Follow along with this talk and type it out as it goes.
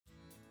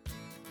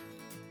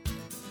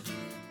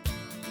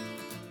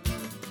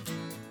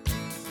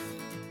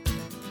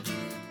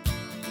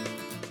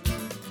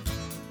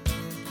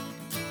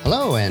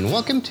Hello and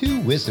welcome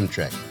to Wisdom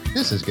Trek.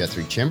 This is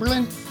Guthrie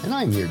Chamberlain and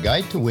I'm your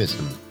guide to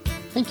wisdom.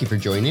 Thank you for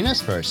joining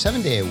us for our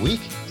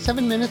 7-day-a-week,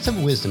 7 Minutes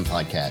of Wisdom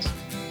podcast.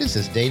 This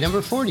is day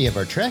number 40 of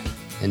our trek,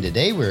 and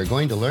today we're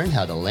going to learn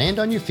how to land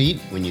on your feet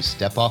when you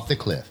step off the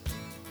cliff.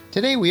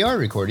 Today we are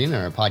recording in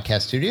our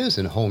podcast studios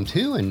in Home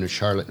 2 in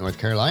Charlotte, North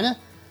Carolina.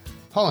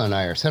 Paula and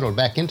I are settled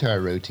back into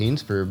our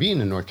routines for being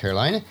in North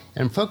Carolina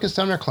and focused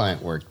on our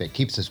client work that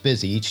keeps us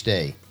busy each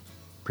day.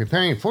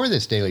 Preparing for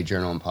this daily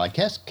journal and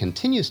podcast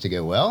continues to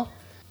go well,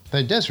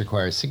 but it does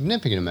require a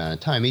significant amount of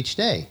time each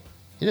day.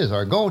 It is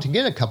our goal to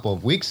get a couple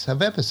of weeks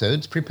of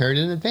episodes prepared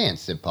in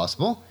advance if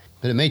possible,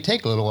 but it may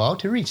take a little while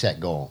to reach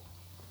that goal.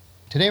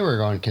 Today we're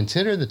going to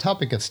consider the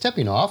topic of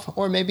stepping off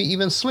or maybe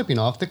even slipping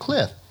off the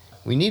cliff.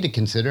 We need to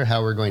consider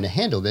how we're going to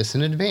handle this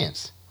in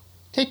advance.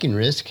 Taking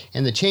risk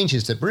and the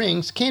changes it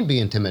brings can be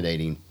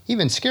intimidating,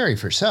 even scary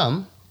for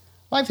some.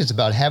 Life is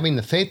about having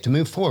the faith to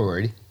move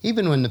forward,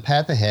 even when the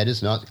path ahead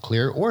is not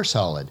clear or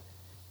solid.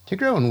 To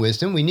grow in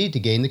wisdom, we need to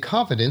gain the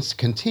confidence to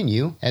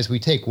continue as we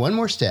take one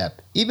more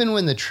step, even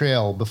when the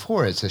trail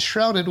before us is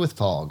shrouded with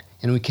fog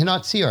and we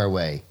cannot see our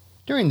way.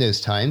 During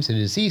those times, it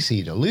is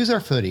easy to lose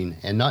our footing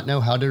and not know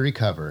how to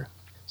recover.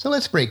 So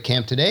let's break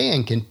camp today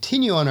and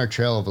continue on our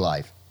trail of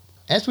life.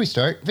 As we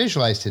start,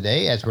 visualize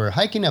today as we're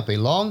hiking up a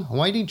long,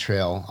 winding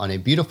trail on a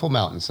beautiful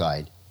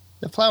mountainside.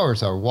 The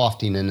flowers are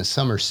wafting in the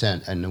summer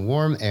scent and the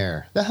warm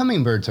air. The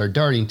hummingbirds are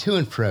darting to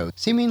and fro,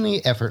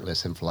 seemingly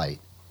effortless in flight.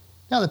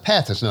 Now the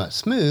path is not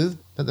smooth,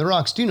 but the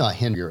rocks do not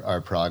hinder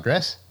our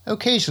progress.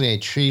 Occasionally a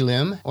tree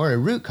limb or a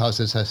root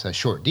causes us a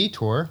short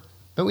detour,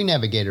 but we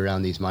navigate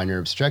around these minor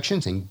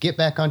obstructions and get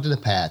back onto the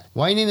path,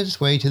 winding its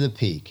way to the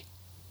peak.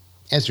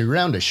 As you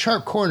round a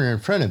sharp corner in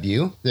front of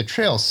you, the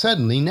trail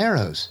suddenly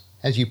narrows.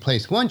 As you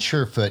place one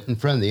sure foot in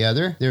front of the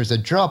other, there is a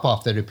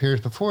drop-off that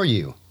appears before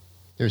you.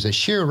 There's a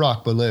sheer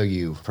rock below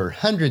you for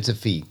hundreds of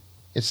feet.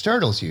 It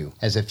startles you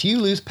as a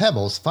few loose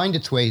pebbles find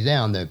its way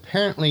down the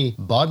apparently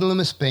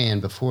bottomless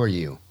band before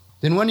you.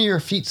 Then one of your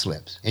feet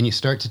slips and you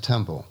start to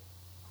tumble.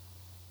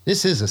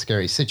 This is a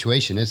scary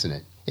situation, isn't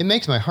it? It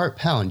makes my heart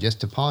pound just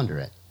to ponder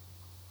it.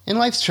 And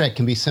life's trek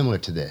can be similar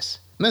to this.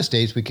 Most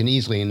days we can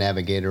easily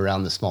navigate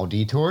around the small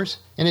detours,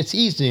 and it's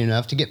easy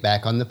enough to get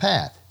back on the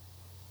path.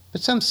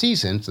 But some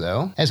seasons,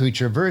 though, as we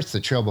traverse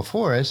the trail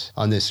before us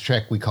on this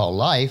trek we call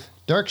life,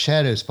 dark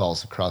shadows fall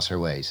across our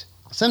ways.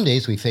 Some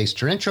days we face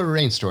torrential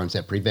rainstorms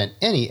that prevent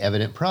any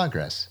evident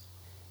progress.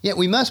 Yet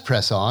we must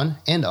press on,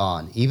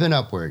 even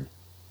upward.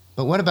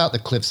 But what about the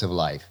cliffs of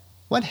life?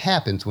 What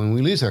happens when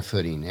we lose our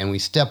footing and we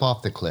step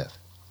off the cliff?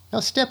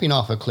 Now, stepping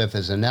off a cliff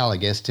is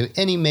analogous to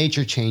any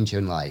major change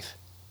in life.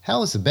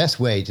 How is the best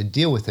way to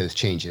deal with those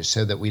changes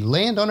so that we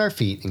land on our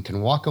feet and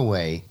can walk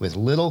away with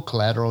little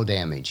collateral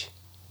damage?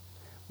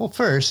 Well,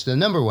 first, the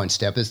number one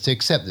step is to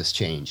accept this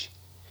change.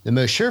 The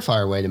most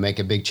surefire way to make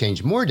a big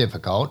change more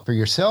difficult for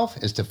yourself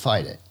is to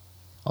fight it.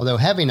 Although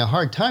having a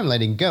hard time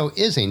letting go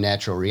is a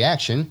natural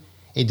reaction,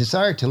 a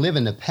desire to live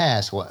in the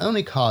past will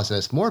only cause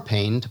us more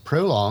pain to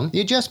prolong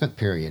the adjustment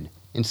period.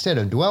 Instead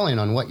of dwelling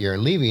on what you're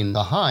leaving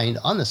behind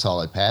on the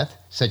solid path,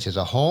 such as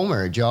a home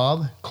or a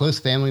job, close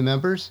family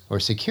members, or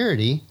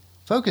security,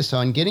 focus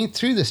on getting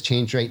through this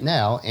change right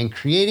now and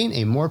creating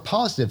a more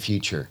positive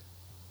future.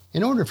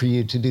 In order for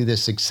you to do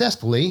this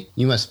successfully,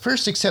 you must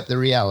first accept the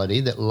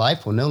reality that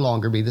life will no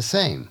longer be the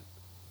same.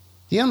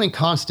 The only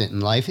constant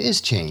in life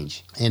is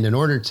change, and in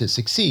order to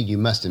succeed, you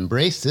must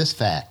embrace this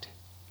fact.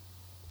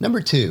 Number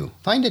 2,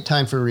 find a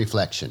time for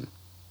reflection.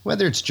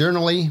 Whether it's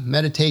journaling,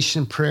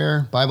 meditation,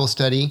 prayer, Bible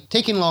study,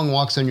 taking long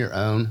walks on your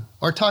own,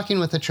 or talking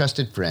with a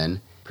trusted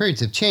friend,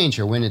 periods of change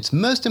are when it's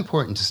most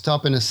important to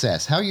stop and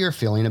assess how you're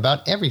feeling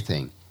about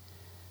everything.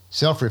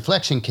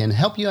 Self-reflection can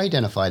help you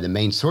identify the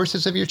main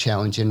sources of your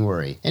challenge and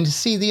worry, and to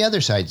see the other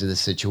sides of the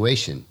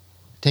situation.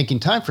 Taking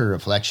time for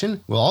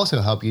reflection will also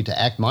help you to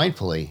act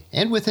mindfully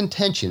and with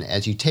intention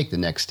as you take the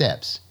next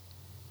steps.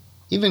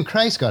 Even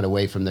Christ got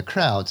away from the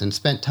crowds and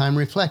spent time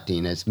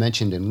reflecting, as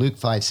mentioned in Luke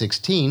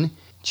 5:16.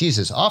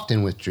 Jesus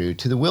often withdrew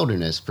to the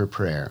wilderness for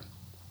prayer.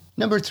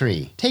 Number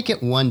 3, take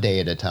it one day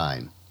at a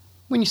time.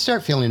 When you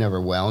start feeling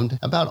overwhelmed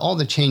about all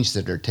the changes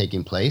that are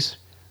taking place,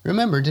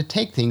 remember to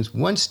take things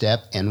one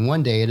step and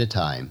one day at a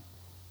time.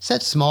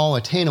 Set small,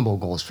 attainable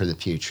goals for the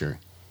future,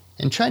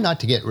 and try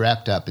not to get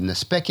wrapped up in the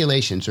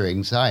speculations or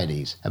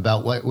anxieties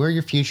about where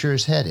your future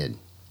is headed.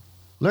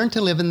 Learn to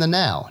live in the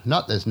now,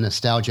 not the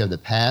nostalgia of the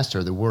past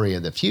or the worry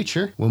of the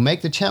future will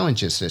make the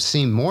challenges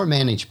seem more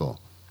manageable.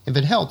 If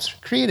it helps,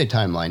 create a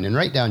timeline and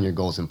write down your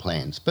goals and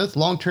plans, both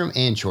long-term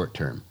and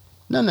short-term.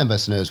 None of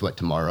us knows what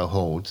tomorrow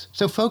holds,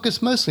 so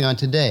focus mostly on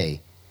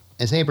today.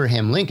 As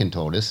Abraham Lincoln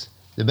told us,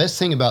 the best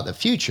thing about the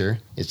future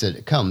is that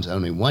it comes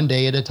only one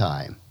day at a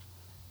time.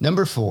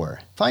 Number 4,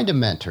 find a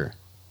mentor.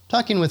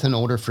 Talking with an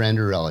older friend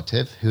or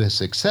relative who has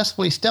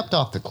successfully stepped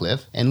off the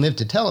cliff and lived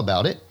to tell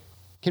about it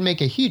can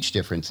make a huge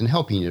difference in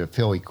helping you to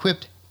feel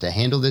equipped to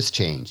handle this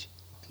change.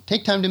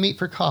 Take time to meet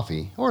for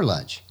coffee or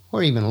lunch,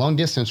 or even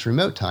long-distance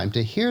remote time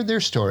to hear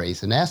their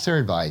stories and ask their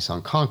advice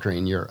on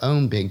conquering your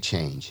own big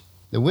change.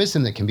 The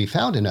wisdom that can be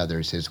found in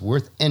others is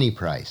worth any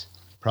price.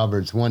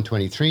 Proverbs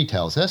 1:23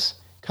 tells us,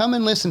 "Come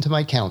and listen to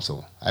my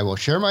counsel. I will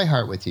share my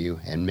heart with you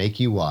and make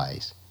you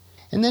wise."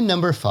 And then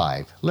number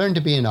 5, learn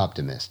to be an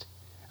optimist.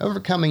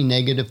 Overcoming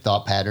negative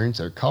thought patterns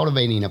or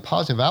cultivating a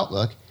positive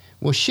outlook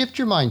will shift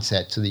your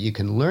mindset so that you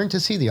can learn to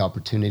see the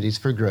opportunities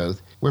for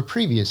growth where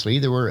previously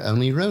there were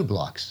only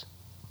roadblocks.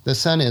 The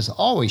sun is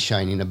always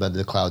shining above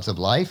the clouds of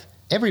life.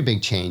 Every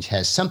big change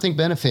has something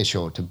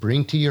beneficial to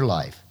bring to your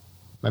life.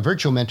 My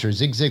virtual mentor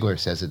Zig Ziglar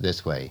says it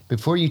this way: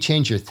 before you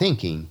change your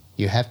thinking,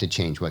 you have to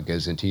change what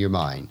goes into your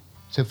mind.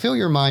 So fill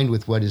your mind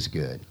with what is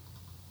good.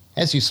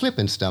 As you slip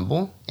and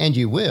stumble, and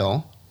you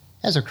will,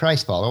 as a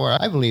Christ follower,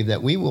 I believe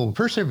that we will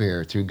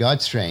persevere through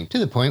God's strength to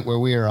the point where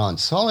we are on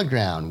solid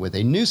ground with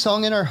a new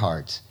song in our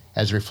hearts,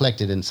 as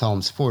reflected in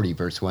Psalms 40,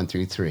 verse 1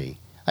 through 3.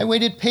 I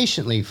waited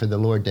patiently for the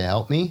Lord to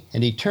help me,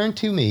 and he turned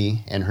to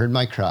me and heard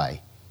my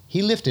cry.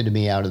 He lifted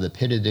me out of the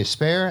pit of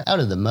despair, out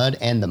of the mud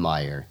and the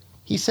mire.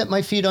 He set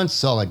my feet on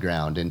solid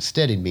ground and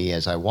steadied me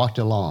as I walked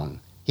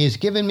along. He has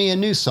given me a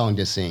new song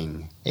to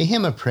sing, a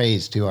hymn of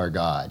praise to our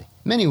God.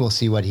 Many will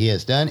see what he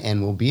has done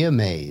and will be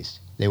amazed.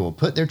 They will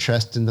put their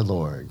trust in the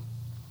Lord.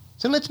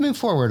 So let's move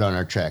forward on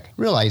our trek,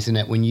 realizing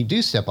that when you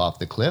do step off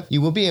the cliff,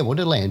 you will be able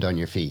to land on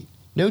your feet.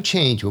 No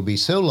change will be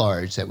so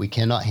large that we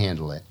cannot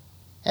handle it.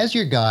 As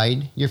your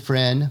guide, your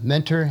friend,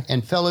 mentor,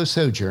 and fellow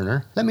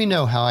sojourner, let me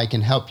know how I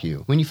can help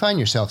you when you find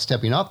yourself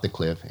stepping off the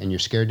cliff and you're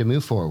scared to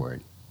move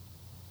forward.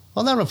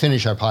 Well, that'll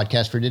finish our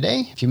podcast for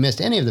today. If you missed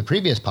any of the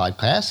previous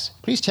podcasts,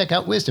 please check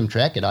out Wisdom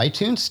Trek at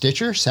iTunes,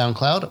 Stitcher,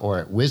 SoundCloud, or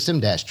at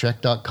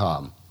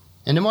wisdom-trek.com.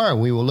 And tomorrow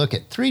we will look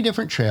at 3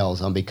 different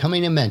trails on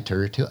becoming a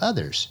mentor to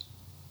others.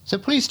 So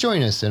please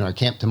join us in our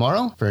camp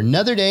tomorrow for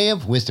another day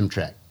of Wisdom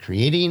Trek,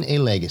 creating a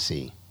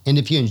legacy. And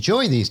if you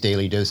enjoy these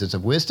daily doses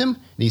of wisdom,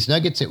 these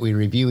nuggets that we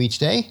review each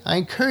day, I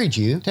encourage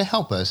you to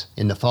help us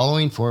in the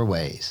following 4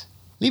 ways.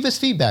 Leave us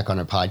feedback on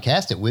our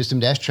podcast at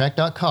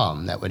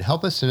wisdom-trek.com. That would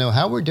help us to know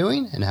how we're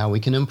doing and how we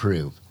can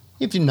improve.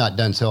 If you've not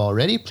done so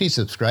already, please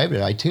subscribe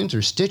at iTunes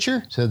or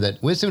Stitcher so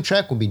that Wisdom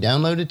Trek will be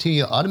downloaded to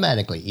you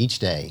automatically each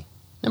day.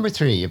 Number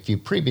 3, if you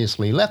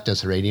previously left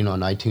us a rating on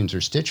iTunes or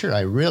Stitcher,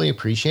 I really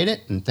appreciate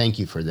it and thank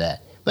you for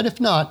that. But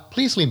if not,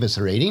 please leave us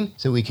a rating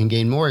so we can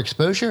gain more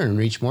exposure and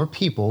reach more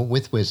people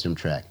with Wisdom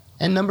Trek.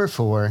 And number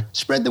 4,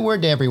 spread the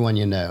word to everyone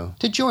you know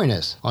to join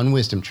us on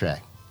Wisdom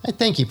Trek. I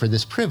thank you for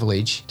this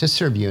privilege to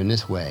serve you in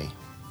this way.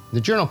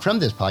 The journal from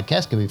this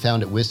podcast can be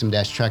found at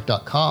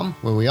wisdom-trek.com,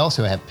 where we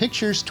also have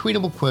pictures,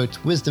 tweetable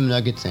quotes, wisdom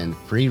nuggets, and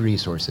free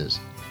resources.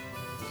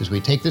 As we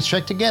take this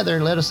trek together,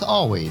 let us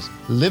always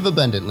live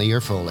abundantly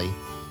or fully,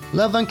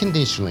 love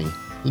unconditionally,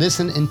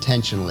 listen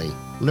intentionally,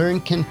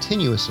 learn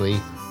continuously,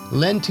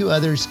 lend to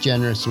others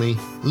generously,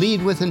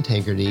 lead with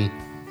integrity,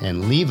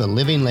 and leave a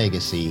living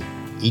legacy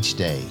each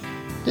day.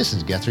 This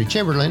is Guthrie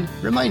Chamberlain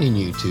reminding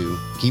you to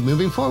keep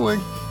moving forward,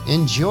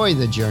 enjoy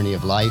the journey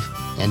of life,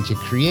 and to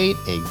create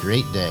a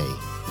great day.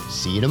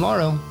 See you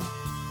tomorrow.